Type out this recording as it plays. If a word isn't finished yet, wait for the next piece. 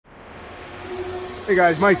Hey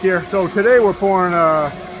guys, Mike here. So today we're pouring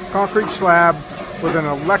a concrete slab with an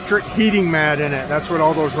electric heating mat in it. That's what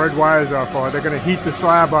all those red wires are for. They're going to heat the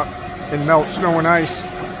slab up and melt snow and ice.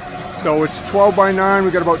 So it's 12 by 9.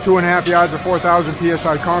 We got about 2.5 yards of 4,000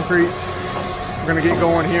 psi concrete. We're going to get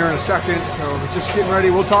going here in a second. So we're just getting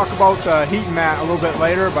ready. We'll talk about the heating mat a little bit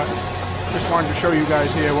later, but just wanted to show you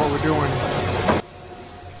guys here what we're doing.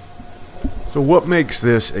 So what makes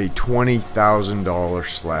this a $20,000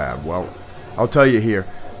 slab? Well, I'll tell you here.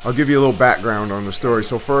 I'll give you a little background on the story.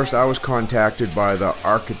 So first, I was contacted by the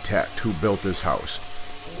architect who built this house,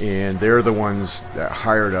 and they're the ones that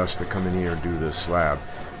hired us to come in here and do this slab.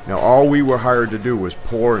 Now, all we were hired to do was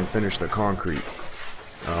pour and finish the concrete.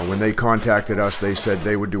 When they contacted us, they said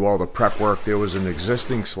they would do all the prep work. There was an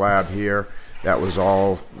existing slab here that was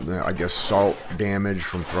all, I guess, salt damage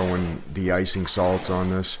from throwing de-icing salts on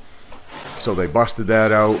this. So they busted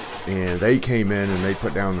that out, and they came in and they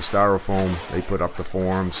put down the styrofoam, they put up the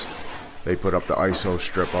forms, they put up the ISO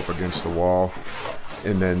strip up against the wall,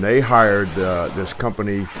 and then they hired this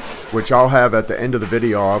company, which I'll have at the end of the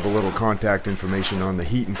video. I'll have a little contact information on the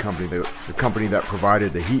heating company, the company that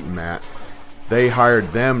provided the heating mat. They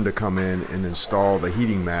hired them to come in and install the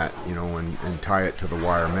heating mat, you know, and tie it to the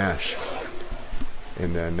wire mesh.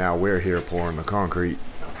 And then now we're here pouring the concrete.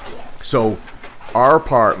 So our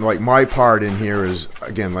part, like my part in here is,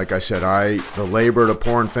 again, like I said, the labor to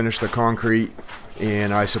pour and finish the concrete,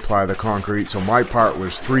 and I supply the concrete. So my part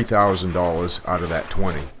was $3,000 out of that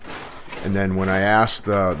 20. And then when I asked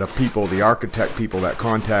the people, the architect people that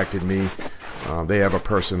contacted me, they have a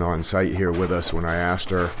person on site here with us. When I asked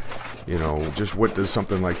her, you know, just what does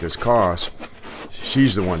something like this cost,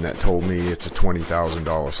 she's the one that told me it's a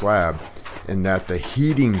 $20,000 slab. And that the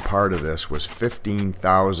heating part of this was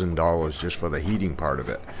 $15,000 just for the heating part of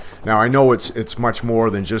it. Now I know it's much more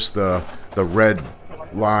than just the red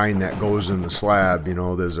line that goes in the slab. You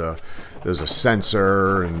know, there's a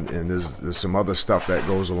sensor and there's some other stuff that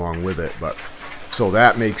goes along with it. But so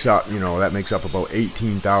that makes up, you know, that makes up about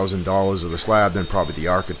 $18,000 of the slab. Then probably the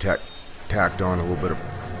architect tacked on a little bit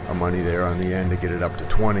of money there on the end to get it up to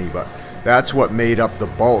 20. But that's what made up the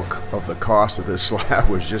bulk of the cost of this slab,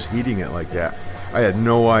 was just heating it like that. I had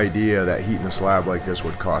no idea that heating a slab like this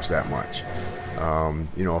would cost that much.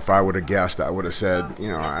 You know, if I would have guessed, I would have said, you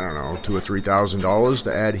know, I don't know, $2,000 or $3,000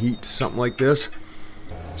 to add heat to something like this.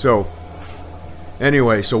 So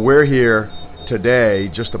anyway, so we're here today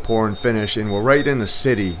just to pour and finish, and we're right in the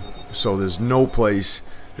city, so there's no place.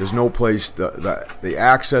 The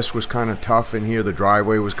access was kind of tough in here. The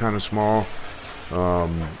driveway was kind of small.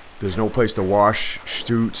 There's no place to wash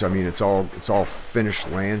chutes. I mean, it's all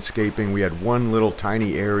finished landscaping. We had one little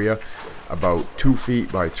tiny area, about 2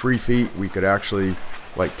 feet by 3 feet. We could actually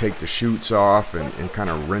like take the chutes off and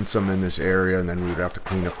kind of rinse them in this area, and then we would have to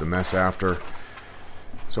clean up the mess after.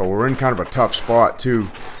 So we're in kind of a tough spot too.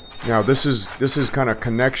 Now this is kind of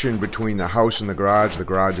connection between the house and the garage. The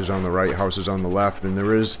garage is on the right, house is on the left, and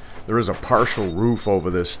there is a partial roof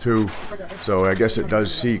over this too. So I guess it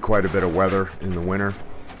does see quite a bit of weather in the winter.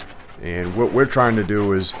 And what we're trying to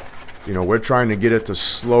do is, you know, we're trying to get it to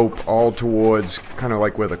slope all towards kind of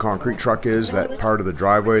like where the concrete truck is, that part of the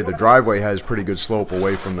driveway. The driveway has pretty good slope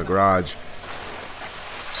away from the garage.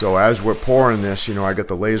 So as we're pouring this, you know, I got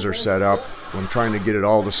the laser set up. I'm trying to get it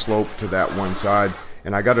all to slope to that one side.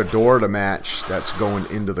 And I got a door to match that's going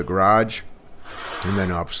into the garage. And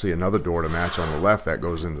then obviously another door to match on the left that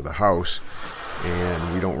goes into the house.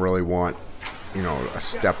 And we don't really want, you know, a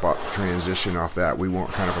step up transition off that. We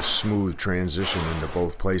want kind of a smooth transition into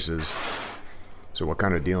both places. So we're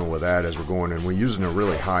kind of dealing with that as we're going, and we're using a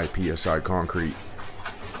really high PSI concrete.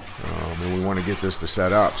 And we want to get this to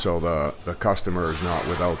set up so the customer is not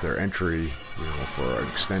without their entry, you know, for an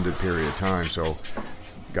extended period of time. So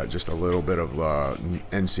got just a little bit of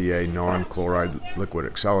NCA non-chloride liquid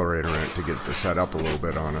accelerator in it to get it to set up a little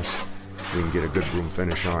bit on us. We can get a good broom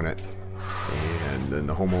finish on it. And then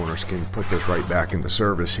the homeowners can put this right back into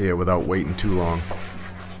service here without waiting too long.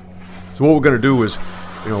 So what we're going to do is,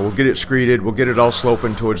 you know, we'll get it screeded, we'll get it all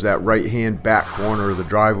sloping towards that right-hand back corner of the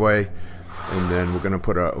driveway, and then we're going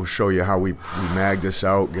to we'll show you how we mag this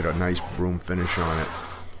out, get a nice broom finish on it.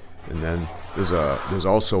 And then there's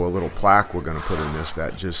also a little plaque we're going to put in this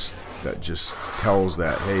that just tells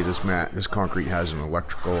that, hey, this concrete has an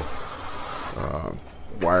electrical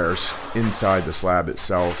wires inside the slab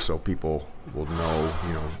itself, so people will know,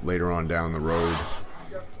 you know, later on down the road,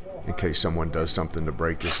 in case someone does something to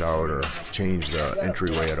break this out or change the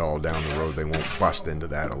entryway at all down the road, they won't bust into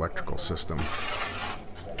that electrical system.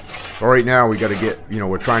 But right now we got to get, you know,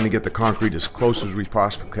 we're trying to get the concrete as close as we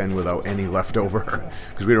possibly can without any leftover,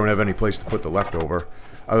 because we don't have any place to put the leftover.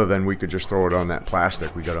 other than we could just throw it on that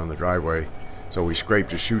plastic we got on the driveway. So we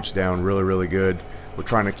scraped the chutes down really good. We're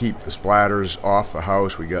trying to keep the splatters off the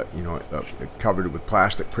house. We got, you know, it covered it with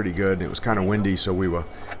plastic pretty good, and it was kind of windy, so we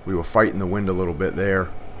were fighting the wind a little bit there.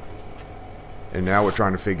 And now we're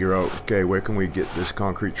trying to figure out, okay, where can we get this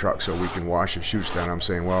concrete truck so we can wash the chutes down? I'm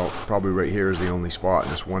saying, well, probably right here is the only spot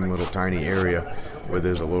in this one little tiny area where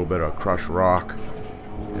there's a little bit of crushed rock.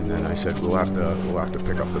 And then I said we'll have to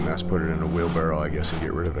pick up the mess, put it in a wheelbarrow, I guess, and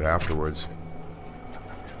get rid of it afterwards.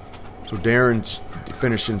 So Darren's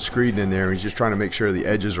finishing screeding in there. He's just trying to make sure the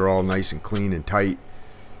edges are all nice and clean and tight.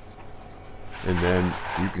 And then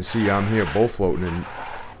you can see I'm here bull floating, and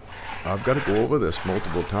I've got to go over this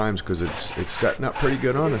multiple times because it's setting up pretty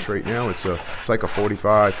good on us right now. It's like a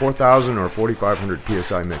 4,000 or 4,500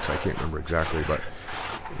 psi mix. I can't remember exactly, but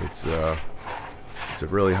it's a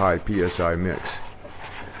really high psi mix,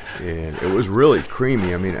 and it was really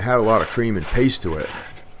creamy. I mean, it had a lot of cream and paste to it.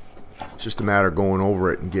 It's just a matter of going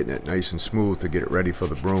over it and getting it nice and smooth to get it ready for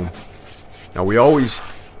the broom. Now we always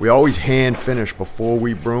hand finish before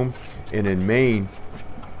we broom, and in Maine.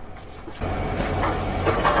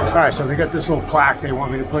 Alright, so they got this little plaque they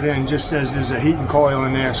want me to put in. Just says there's a heating coil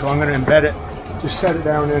in there, so I'm going to embed it. Just set it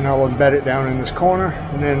down in, I'll embed it down in this corner,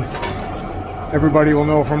 and then everybody will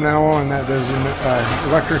know from now on that there's an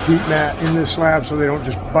electric heat mat in this slab, so they don't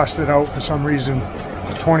just bust it out for some reason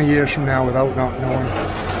 20 years from now without not knowing.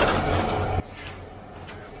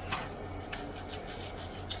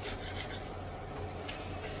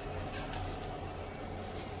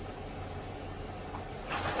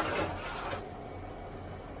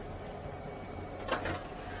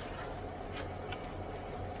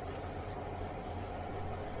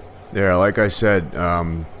 There, like I said,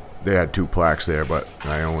 they had 2 plaques there, but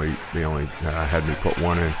they only had me put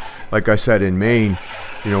 1 in. Like I said, in Maine,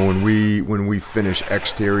 you know, when we finish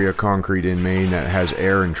exterior concrete in Maine, that has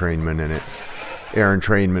air entrainment in it. Air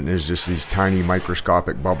entrainment is just these tiny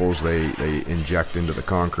microscopic bubbles they inject into the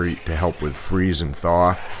concrete to help with freeze and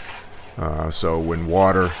thaw. So when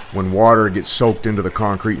water gets soaked into the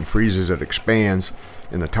concrete and freezes, it expands,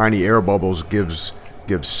 and the tiny air bubbles gives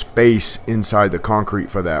space inside the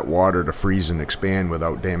concrete for that water to freeze and expand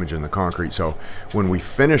without damaging the concrete. So when we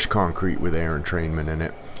finish concrete with air entrainment in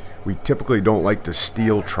it, we typically don't like to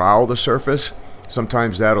steel trowel the surface.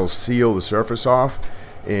 Sometimes that'll seal the surface off,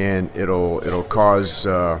 and it'll cause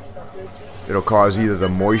either the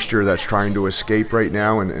moisture that's trying to escape right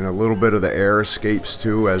now, and a little bit of the air escapes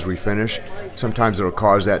too as we finish. Sometimes it'll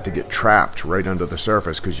cause that to get trapped right under the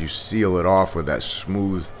surface because you seal it off with that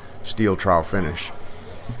smooth steel trowel finish.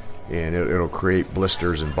 And it'll create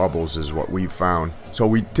blisters and bubbles is what we've found. So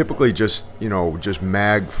we typically just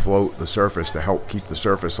mag float the surface to help keep the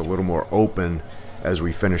surface a little more open as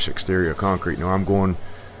we finish exterior concrete. Now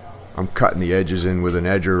I'm cutting the edges in with an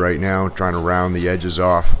edger right now, trying to round the edges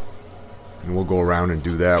off, and we'll go around and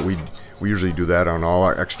do that. We usually do that on all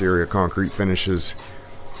our exterior concrete finishes,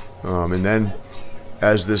 and then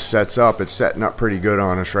as this sets up, it's setting up pretty good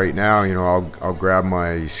on us right now. You know, I'll grab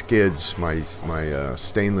my skids, my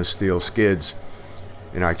stainless steel skids,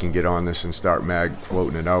 and I can get on this and start mag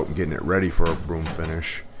floating it out and getting it ready for a broom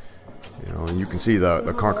finish. You know, and you can see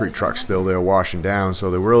the concrete truck's still there washing down, so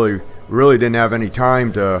they really didn't have any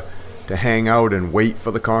time to hang out and wait for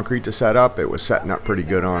the concrete to set up. It was setting up pretty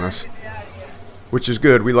good on us, which is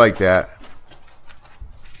good. We like that.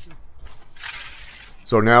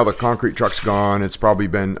 So now the concrete truck's gone. It's probably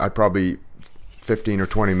been 15 or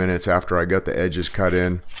 20 minutes after I got the edges cut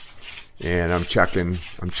in, and I'm checking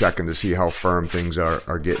to see how firm things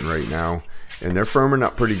are getting right now, and they're firming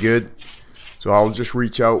up pretty good. So I'll just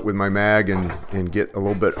reach out with my mag and get a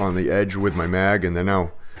little bit on the edge with my mag, and then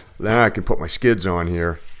I can put my skids on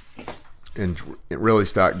here and really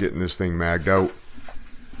start getting this thing magged out.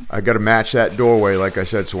 I got to match that doorway, like I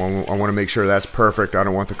said, so I want to make sure that's perfect. I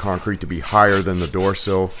don't want the concrete to be higher than the door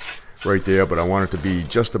sill right there, but I want it to be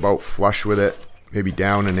just about flush with it, maybe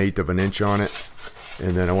down 1/8 of an inch on it.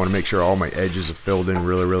 And then I want to make sure all my edges are filled in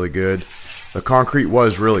really good. The concrete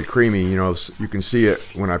was really creamy. You know, you can see it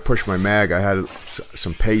when I push my mag. I had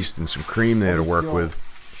some paste and some cream there to work with,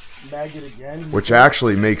 which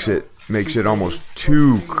actually makes it almost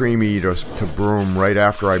too creamy to broom right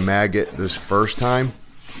after I mag it this first time.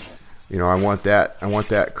 You know, I want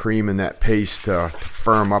that cream and that paste to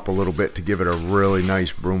firm up a little bit to give it a really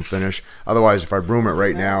nice broom finish. Otherwise, if I broom it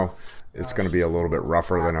right now, it's going to be a little bit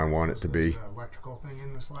rougher than I want it to be. Electrical thing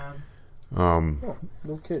in the slab. Oh,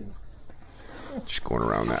 no kidding. Just going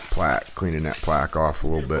around that plaque, cleaning that plaque off a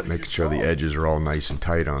little bit, making sure the edges are all nice and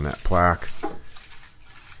tight on that plaque.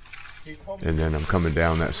 And then I'm coming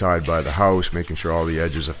down that side by the house, making sure all the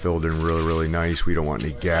edges are filled in really nice. We don't want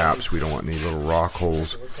any gaps. We don't want any little rock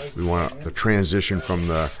holes. We want the transition from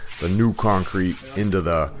the new concrete into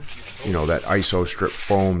the, you know, that iso strip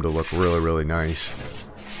foam to look really nice.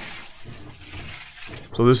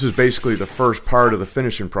 So this is basically the first part of the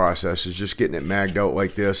finishing process, is just getting it magged out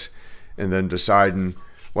like this, and then deciding,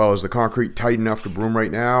 well, is the concrete tight enough to broom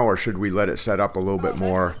right now, or should we let it set up a little bit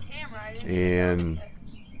more and,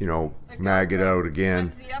 you know, mag it out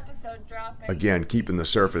again. Again, keeping the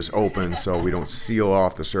surface open so we don't seal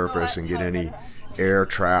off the surface and get any air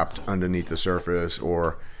trapped underneath the surface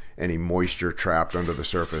or any moisture trapped under the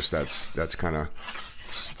surface that's kind of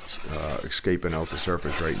escaping out the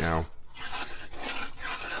surface right now.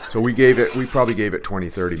 So we probably gave it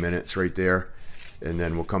 20-30 minutes right there, and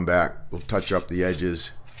then we'll come back, we'll touch up the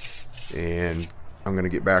edges, and I'm going to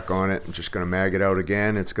get back on it. I'm just going to mag it out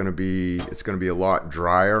again. It's going to be a lot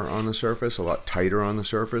drier on the surface, a lot tighter on the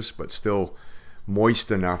surface, but still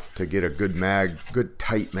moist enough to get a good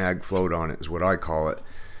tight mag float on it is what I call it.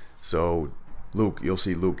 So Luke, you'll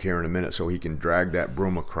see Luke here in a minute, so he can drag that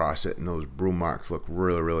broom across it, and those broom marks look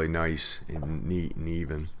really nice and neat and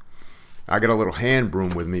even. I got a little hand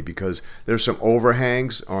broom with me because there's some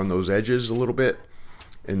overhangs on those edges a little bit,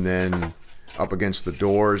 and then up against the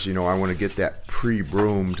doors, you know, I want to get that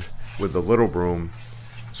pre-broomed with the little broom,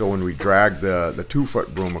 so when we drag the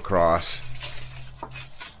 2-foot broom across,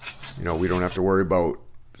 you know, we don't have to worry about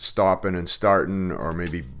stopping and starting or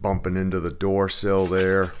maybe bumping into the door sill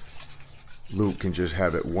there. Luke can just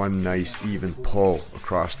have it one nice even pull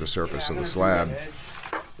across the surface of the slab,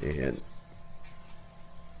 and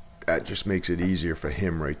that just makes it easier for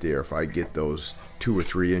him right there if I get those 2 or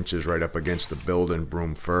 3 inches right up against the building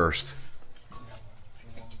broom first.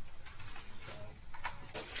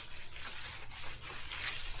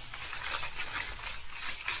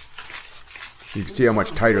 You can see how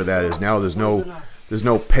much tighter that is now. There's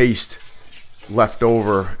no paste left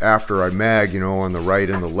over after I mag, you know, on the right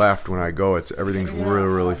and the left. When I go, everything's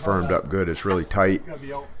really firmed up good. It's really tight.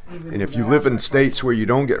 And if you live in states where you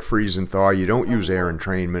don't get freeze and thaw, you don't use air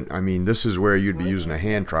entrainment, I mean, this is where you'd be using a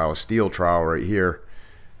hand trowel, a steel trowel right here,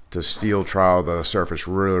 to steel trowel the surface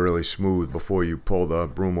really smooth before you pull the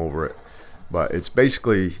broom over it. But it's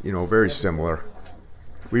basically, you know, very similar.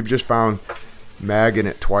 We've just found magging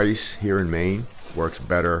it twice here in Maine works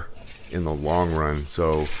better in the long run,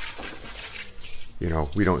 so, you know,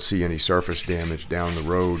 we don't see any surface damage down the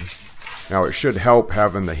road. Now it should help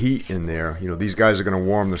having the heat in there. You know, these guys are going to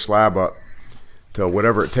warm the slab up to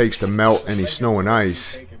whatever it takes to melt any snow and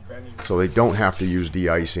ice, so they don't have to use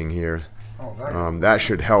de-icing here. That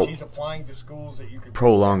should help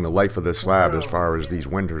prolong the life of the slab as far as these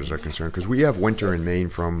winters are concerned, because we have winter in Maine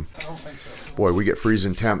from, boy, we get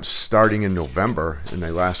freezing temps starting in November and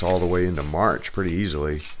they last all the way into March pretty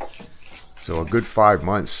easily. So a good 5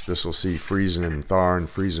 months this will see freezing and thawing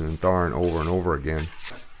over and over again.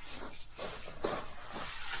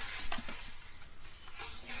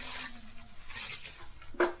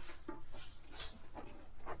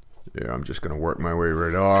 Yeah, I'm just going to work my way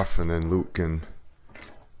right off, and then Luke can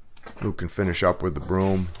finish up with the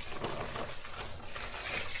broom.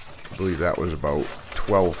 I believe that was about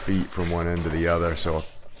 12 feet from one end to the other, so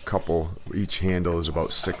each handle is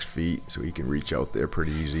about 6 feet, so he can reach out there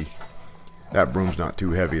pretty easy. That broom's not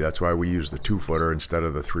too heavy, that's why we use the 2-footer instead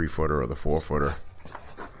of the 3-footer or the 4-footer.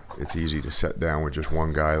 It's easy to set down with just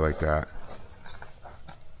one guy like that.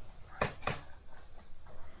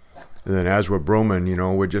 And then as we're brooming, you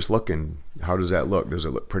know, we're just looking, how does that look? Does it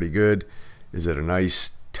look pretty good? Is it a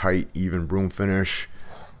nice, tight, even broom finish?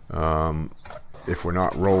 If we're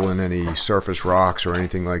not rolling any surface rocks or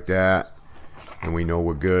anything like that, and we know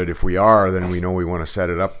we're good. If we are, then we know we want to set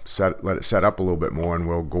it up, let it set up a little bit more, and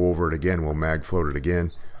we'll go over it again. We'll mag float it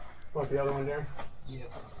again. Want the other one there? Yeah.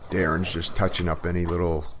 Darren's just touching up any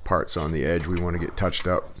little parts on the edge we want to get touched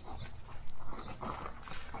up.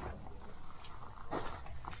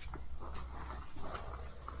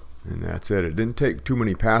 And that's it. It didn't take too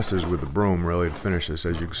many passes with the broom really to finish this.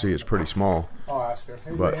 As you can see, it's pretty small. I'll ask her.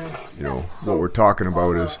 Hey, but man. you know what we're talking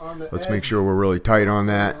about is let's make sure we're really tight on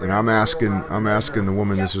that. And I'm asking the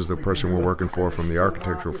woman. This is the person we're working for from the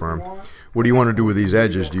architectural firm. What do you want to do with these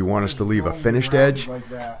edges? Do you want us to leave a finished edge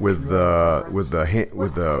with the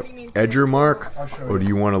edger mark, or do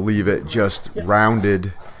you want to leave it just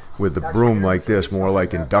rounded with the broom like this, more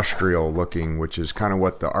like industrial looking, which is kind of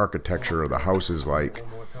what the architecture of the house is like?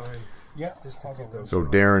 So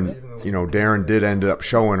Darren did end up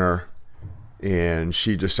showing her, and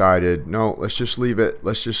she decided, no, let's just leave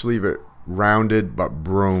it rounded but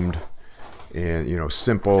broomed, and, you know,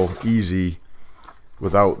 simple, easy.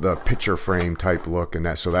 without the picture frame type look,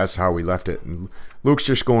 and so that's how we left it. And Luke's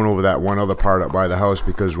just going over that one other part up by the house,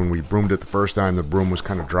 because when we broomed it the first time, the broom was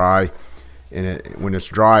kind of dry, and when it's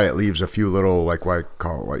dry, it leaves a few little, like what I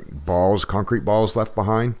call it, like balls, concrete balls left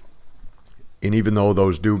behind. And even though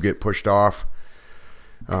those do get pushed off,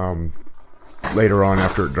 later on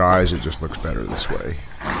after it dries, it just looks better this way.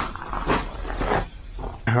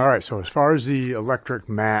 All right, so as far as the electric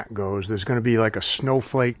mat goes, there's going to be like a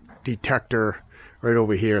snowflake detector right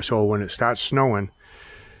over here. So when it starts snowing,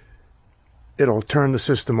 it'll turn the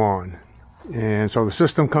system on. And so the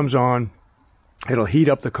system comes on, it'll heat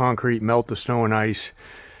up the concrete, melt the snow and ice.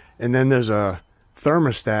 And then there's a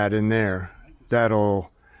thermostat in there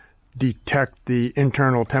that'll detect the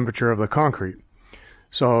internal temperature of the concrete.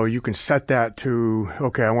 So you can set that to,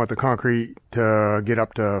 okay, I want the concrete to get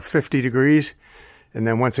up to 50 degrees. And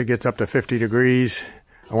then once it gets up to 50 degrees,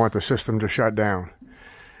 I want the system to shut down.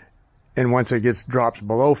 And once it drops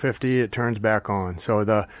below 50, it turns back on. So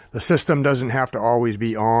the system doesn't have to always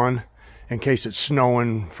be on in case it's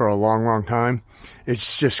snowing for a long, long time.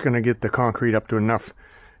 It's just going to get the concrete up to enough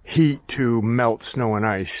heat to melt snow and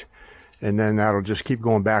ice. And then that'll just keep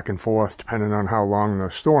going back and forth depending on how long the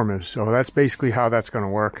storm is. So that's basically how that's going to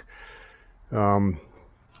work. Again,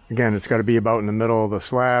 it's got to be about in the middle of the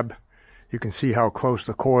slab. You can see how close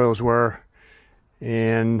the coils were.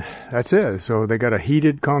 And that's it. So they got a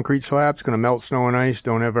heated concrete slab. It's going to melt snow and ice.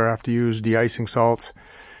 Don't ever have to use de-icing salts.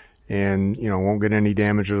 And, you know, won't get any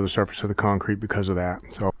damage to the surface of the concrete because of that.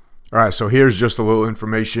 So, all right, so here's just a little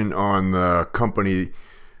information on the company,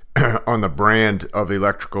 on the brand of the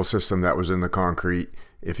electrical system that was in the concrete.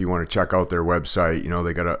 If you want to check out their website, you know,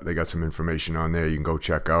 they got some information on there you can go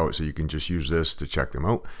check out, so you can just use this to check them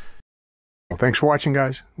out. Well, thanks for watching,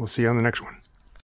 guys. We'll see you on the next one.